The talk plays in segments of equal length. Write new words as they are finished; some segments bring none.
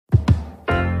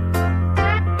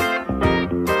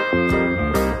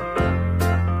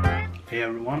Hey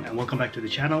everyone, and welcome back to the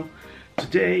channel.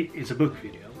 Today is a book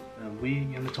video and we're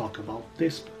going to talk about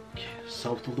this book,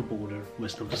 South of the Border,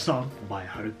 West of the Sun by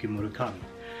Haruki Murakami.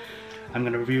 I'm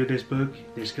going to review this book.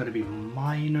 There's going to be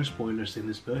minor spoilers in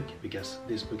this book because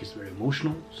this book is very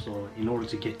emotional, so in order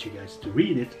to get you guys to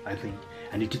read it, I think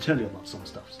I need to tell you about some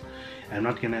stuff. I'm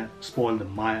not going to spoil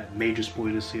the major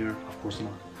spoilers here, of course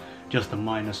not, just the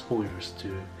minor spoilers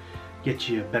to get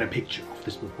you a better picture of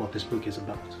this book, what this book is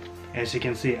about. As you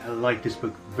can see, I like this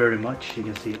book very much. You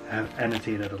can see I've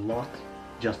annotated a lot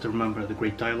just to remember the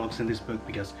great dialogues in this book,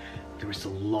 because there is a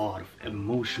lot of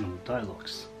emotional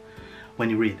dialogues when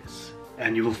you read this,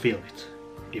 and you will feel it.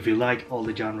 If you like all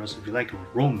the genres, if you like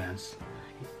romance,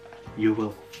 you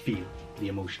will feel the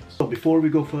emotions. So before we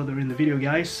go further in the video,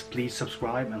 guys, please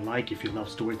subscribe and like if you love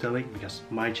storytelling, because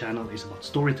my channel is about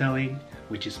storytelling,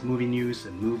 which is movie news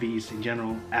and movies in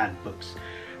general and books.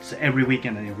 So every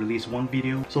weekend I release one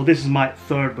video. So this is my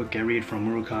third book I read from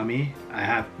Murakami. I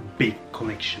have a big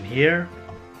collection here.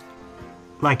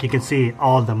 Like you can see,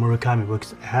 all the Murakami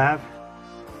books I have.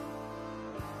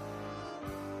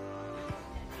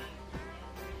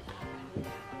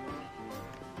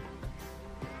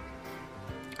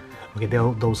 Okay,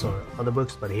 those are other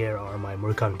books, but here are my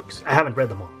Murakami books. I haven't read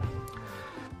them all.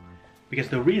 Because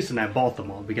the reason I bought them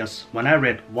all, because when I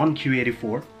read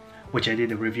 1Q84, which I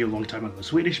did a review a long time ago in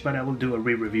Swedish, but I will do a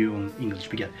re-review in English,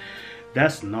 because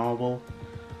that novel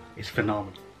is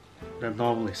phenomenal. That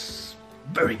novel is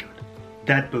very good.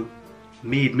 That book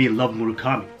made me love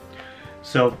Murakami.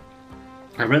 So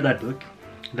I read that book,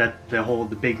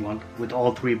 the big one, with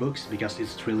all three books, because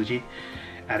it's a trilogy,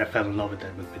 and I fell in love with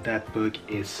that book. But that book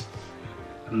is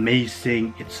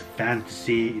amazing. It's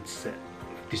fantasy, it's a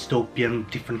dystopian,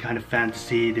 different kind of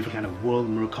fantasy, different kind of world.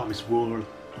 Murakami's world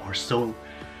are so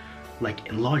like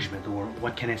enlargement, or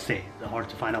what can I say? It's hard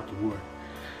to find out the word.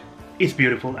 It's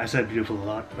beautiful. I said beautiful a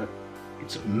lot, but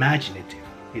it's imaginative.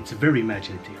 It's very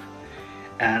imaginative,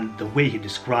 and the way he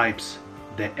describes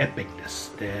the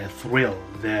epicness, the thrill,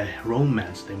 the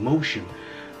romance, the emotion,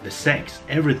 the sex,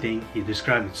 everything, he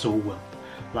described it so well.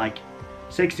 Like,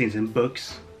 sex scenes in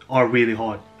books are really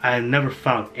hard. I have never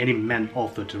found any man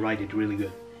author to write it really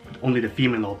good. Only the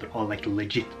female author are like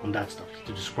legit on that stuff,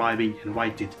 to describing and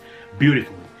write it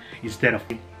beautifully, instead of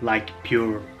like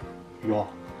pure raw.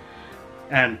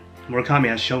 And Murakami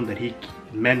has shown that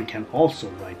men can also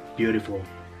write beautiful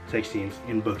sex scenes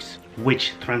in books,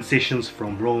 which transitions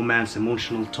from romance,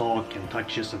 emotional talk and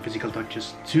touches and physical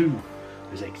touches to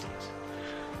the sex scenes.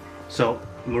 So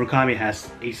Murakami has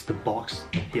aced the box.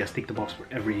 He has ticked the box for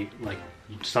every like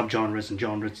subgenres and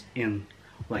genres in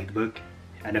like the book.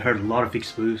 And I heard a lot of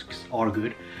his books are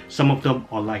good. Some of them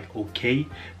are like okay,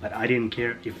 but I didn't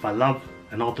care. If I love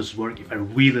an author's work, if I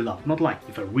really love, not like,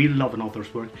 if I really love an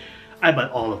author's work, I buy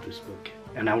all of this book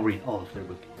and I'll read all of their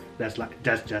book.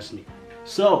 That's just me.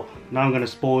 So now I'm gonna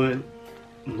spoil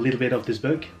a little bit of this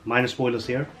book. Minor spoilers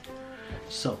here.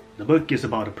 So the book is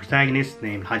about a protagonist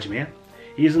named Hajime.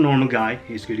 He's a normal guy,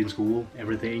 he's good in school,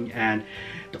 everything, and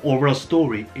the overall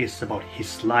story is about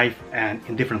his life and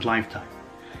in different lifetime.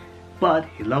 But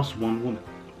he loves one woman,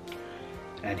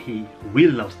 and he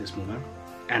really loves this woman,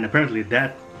 and apparently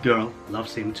that girl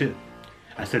loves him too.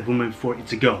 I said woman before,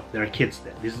 it's a girl, there are kids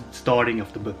there. This is the starting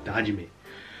of the book, the Hajime.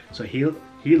 So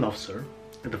he loves her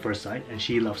at the first sight, and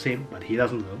she loves him, but he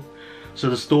doesn't know.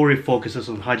 So the story focuses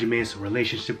on Hajime's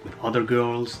relationship with other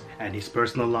girls and his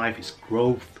personal life, his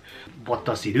growth. What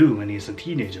does he do when he's a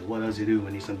teenager? What does he do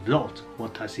when he's an adult?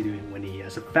 What does he do when he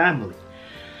has a family?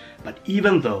 But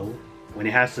even though when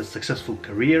he has a successful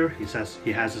career, he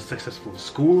has a successful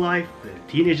school life,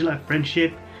 teenage life,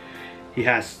 friendship, he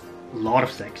has a lot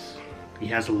of sex, he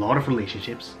has a lot of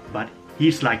relationships, but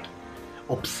he's like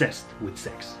obsessed with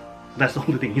sex. That's the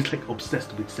only thing. He's like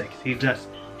obsessed with sex. He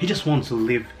just wants to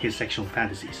live his sexual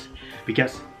fantasies,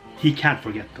 because he can't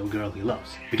forget the girl he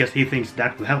loves, because he thinks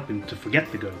that will help him to forget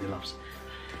the girl he loves.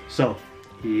 So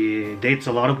he dates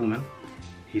a lot of women,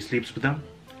 he sleeps with them,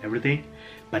 everything,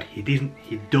 but he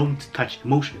don't touch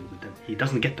emotionally with them. He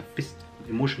doesn't get the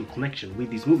emotional connection with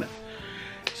these women.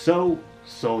 So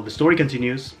the story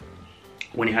continues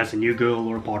when he has a new girl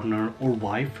or a partner or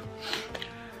wife,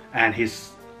 and his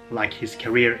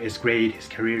career is great, his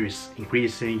career is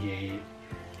increasing,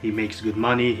 he makes good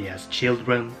money, he has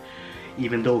children.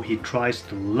 Even though he tries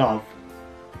to love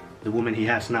the woman he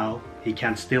has now, he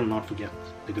can still not forget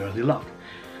the girl he loved.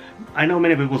 I know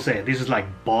many people say this is like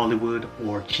Bollywood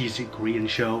or cheesy Korean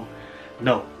show.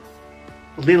 No,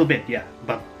 a little bit, yeah,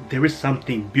 but there is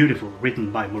something beautiful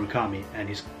written by Murakami and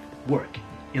his work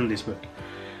in this book.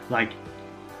 Like,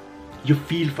 you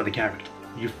feel for the character,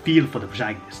 you feel for the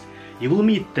protagonist. You will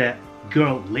meet the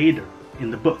girl later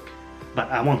in the book, but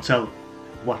I won't tell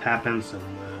what happens and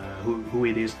who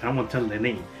it is. I don't want to tell the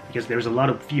name because there's a lot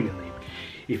of female names.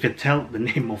 If you tell the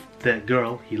name of the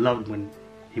girl he loved when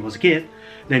he was a kid,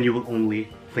 then you will only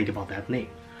think about that name.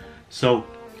 So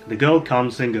the girl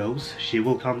comes and goes. She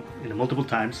will come in multiple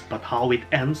times, but how it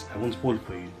ends I won't spoil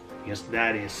for you, because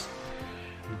that is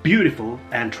beautiful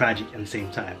and tragic at the same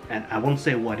time, and I won't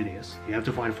say what it is. You have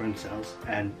to find for themselves,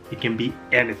 and it can be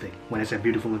anything. When I say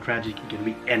beautiful and tragic, it can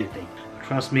be anything.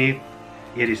 Trust me,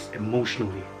 it is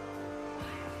emotionally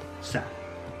sad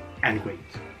and great.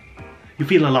 You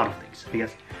feel a lot of things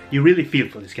because you really feel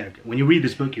for this character. When you read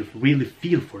this book, you really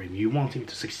feel for him. You want him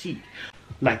to succeed.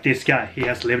 Like this guy, he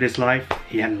has lived his life.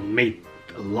 He had made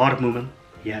a lot of women.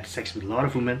 He had sex with a lot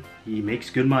of women. He makes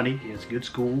good money. He has good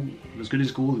school. He was good in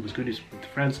school. He was good with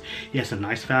friends. He has a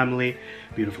nice family,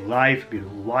 beautiful life,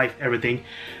 beautiful wife, everything.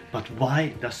 But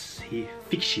why does he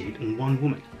fixate on one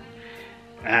woman?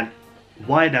 And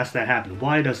why does that happen?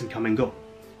 Why does it come and go?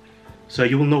 So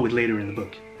you will know it later in the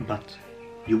book, but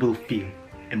you will feel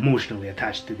emotionally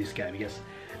attached to this guy, because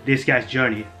this guy's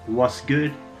journey was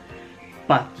good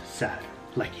but sad.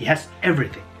 Like, he has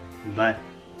everything, but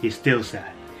he's still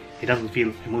sad. He doesn't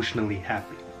feel emotionally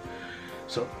happy.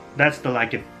 So that's the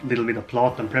like a little bit of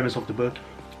plot and premise of the book.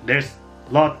 There's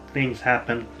a lot of things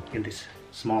happen in this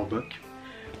small book.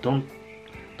 Don't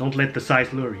let the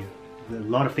size lure you. A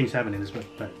lot of things happen in this book,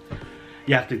 but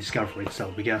you have to discover for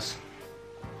itself, because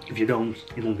if you don't,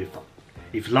 it won't be fun.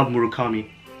 If you love Murakami,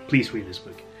 please read this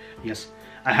book. Yes,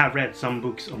 I have read some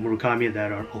books of Murakami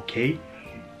that are okay.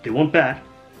 They weren't bad.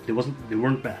 They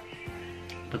weren't bad,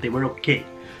 but they were okay.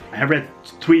 I have read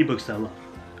 3 books that I love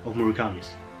of Murakami's.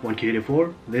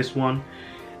 1Q84, this one,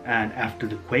 and After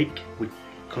the Quake, with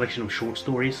collection of short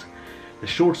stories. The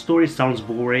short stories sounds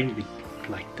boring with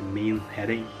like the main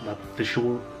heading, but the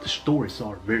stories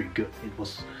are very good. It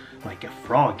was like a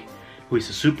frog who is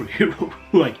a superhero,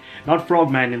 like not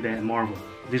Frogman in the Marvel.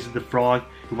 This is the frog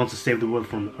who wants to save the world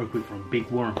from an earthquake, from a big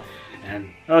worm.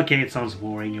 And okay, it sounds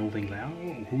boring. You'll think like,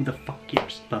 oh, who the fuck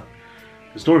cares? But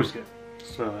the story is good,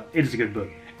 so it is a good book.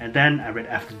 And then I read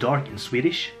After Dark in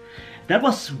Swedish. That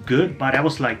was good, but I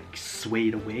was like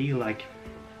swayed away. Like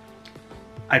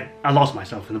I lost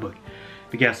myself in the book,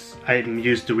 because I'm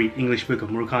used to read English book of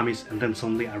Murakami's, and then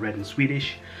suddenly I read in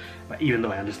Swedish. But even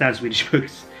though I understand Swedish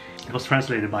books, it was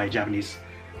translated by a Japanese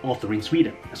author in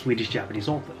Sweden, a Swedish-Japanese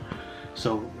author.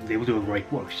 So they will do a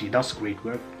great work. She does great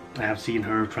work. I have seen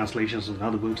her translations of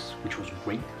other books, which was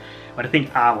great. But I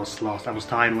think I was lost. I was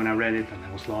tired when I read it, and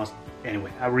I was lost.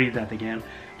 Anyway, I'll read that again.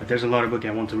 But there's a lot of books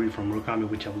I want to read from Murakami,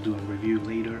 which I will do a review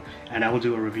later. And I will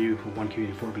do a review for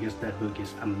 1Q84, because that book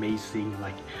is amazing.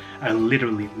 Like, I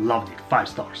literally loved it. 5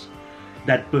 stars.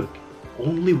 That book,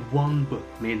 only one book,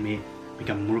 made me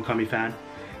become a Murakami fan.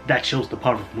 That shows the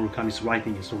power of Murakami's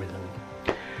writing and storytelling.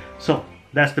 So,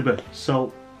 that's the book.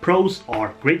 So, pros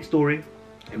are great story,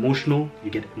 emotional, you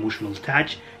get emotional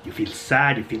attached, you feel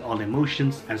sad, you feel all the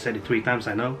emotions. I said it 3 times,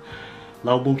 I know.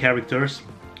 Lovable characters,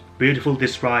 beautiful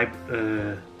described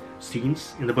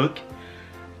scenes in the book,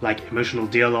 like emotional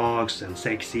dialogues and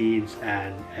sex scenes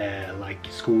and like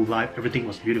school life. Everything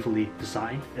was beautifully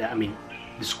designed, I mean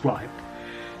described.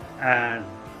 And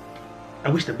I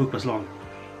wish the book was longer.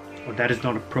 Well, that is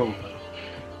not a pro, but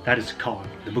that is a con.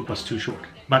 The book was too short.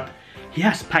 But he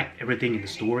has packed everything in the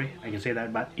story, I can say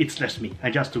that, but it's less me.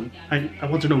 I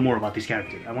want to know more about this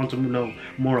character. I want to know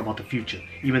more about the future.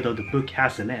 Even though the book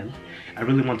has an end, I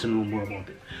really want to know more about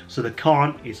it. So the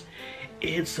con is,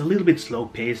 it's a little bit slow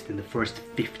paced in the first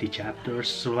 50 chapters,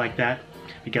 so like that,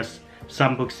 because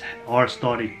some books are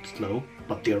started slow,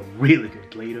 but they're really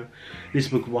good later. This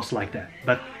book was like that,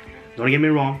 but don't get me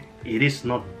wrong, it is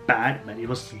not bad, but it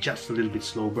was just a little bit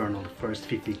slow burn on the first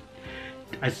 50.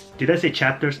 Did I say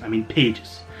chapters? I mean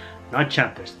pages, not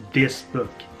chapters. This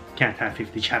book can't have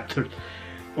 50 chapters,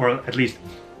 or at least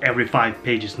every 5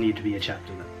 pages need to be a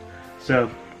chapter then.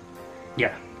 So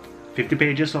yeah, 50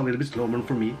 pages are a little bit slow burn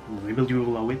for me. Maybe you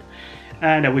will love it,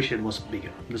 and I wish it was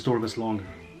bigger. The story was longer,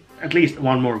 at least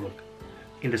one more book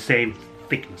in the same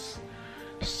thickness.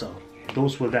 So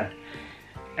those were that,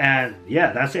 and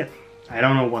yeah, that's it. I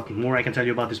don't know what more I can tell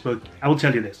you about this book. I will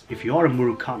tell you this: if you are a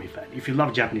Murakami fan, if you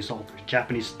love Japanese authors,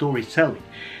 Japanese storytelling,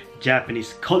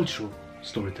 Japanese cultural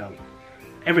storytelling,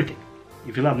 everything,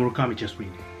 if you love Murakami, just read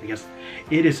it, because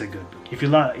it is a good book. If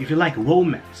you like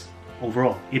romance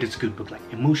overall, it is a good book, like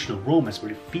emotional romance,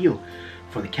 where you feel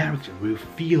for the character, where you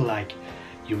feel like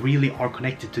you really are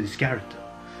connected to this character,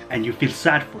 and you feel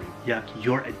sad for him. Yeah,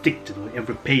 you're addicted on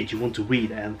every page you want to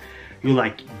read, and you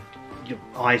like, your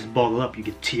eyes boggle up, you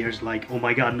get tears, like, oh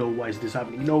my god, no, why is this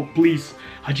happening? No, please,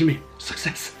 Hajime,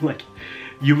 success. Like,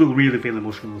 you will really feel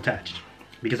emotionally attached,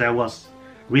 because I was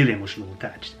really emotionally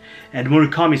attached. And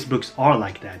Murakami's books are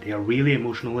like that. They are really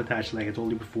emotionally attached, like I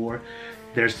told you before.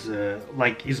 There's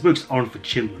like, his books aren't for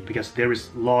children, because there is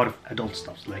a lot of adult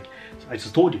stuff, like I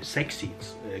just told you, sex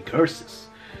scenes, curses,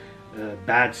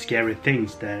 bad scary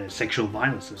things, sexual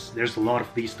violences. There's a lot of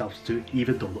these stuff too,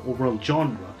 even though the overall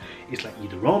genre is like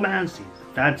either romance,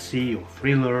 either fantasy, or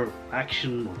thriller, or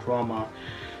action, or drama,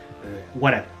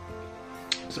 whatever.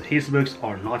 So his books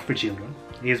are not for children.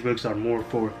 His books are more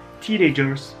for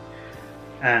teenagers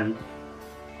and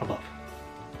above,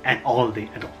 and all the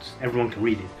adults. Everyone can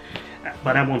read it,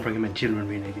 but I won't recommend children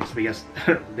reading this, because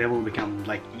they will become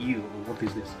like, ew, what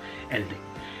is this editing.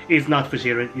 It's not for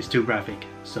children, it's too graphic,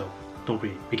 so don't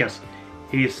read it, because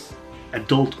his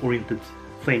adult oriented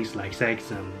things like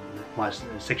sex and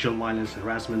sexual violence,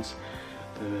 harassments,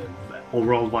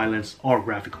 overall violence are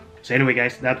graphical. So anyway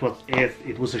guys, that was it.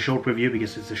 It was a short review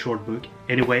because it's a short book.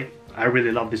 Anyway, I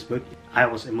really love this book. I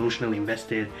was emotionally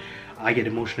invested. I get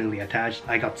emotionally attached.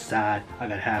 I got sad, I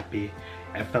got happy,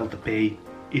 I felt the pain.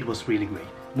 It was really great.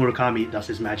 Murakami does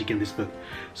his magic in this book.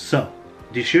 So,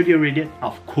 should you read it?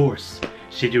 Of course.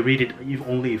 Should you read it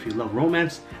only if you love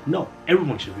romance? No,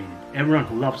 everyone should read it. Everyone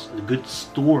who loves a good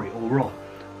story overall,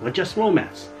 not just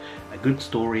romance, a good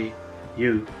story,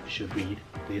 you should read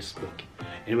this book.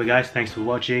 Anyway guys, thanks for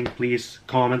watching. Please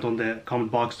comment on the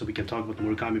comment box so we can talk about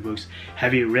Murakami books.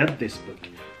 Have you read this book?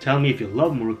 Tell me if you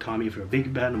love Murakami, if you're a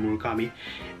big fan of Murakami,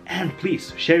 and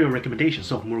please share your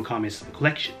recommendations of Murakami's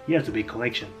collection. He has a big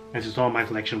collection, and it's all my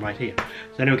collection right here.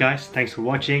 So anyway guys, thanks for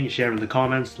watching. Share in the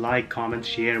comments, like, comment,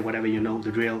 share, whatever, you know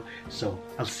the drill. So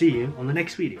I'll see you on the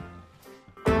next video.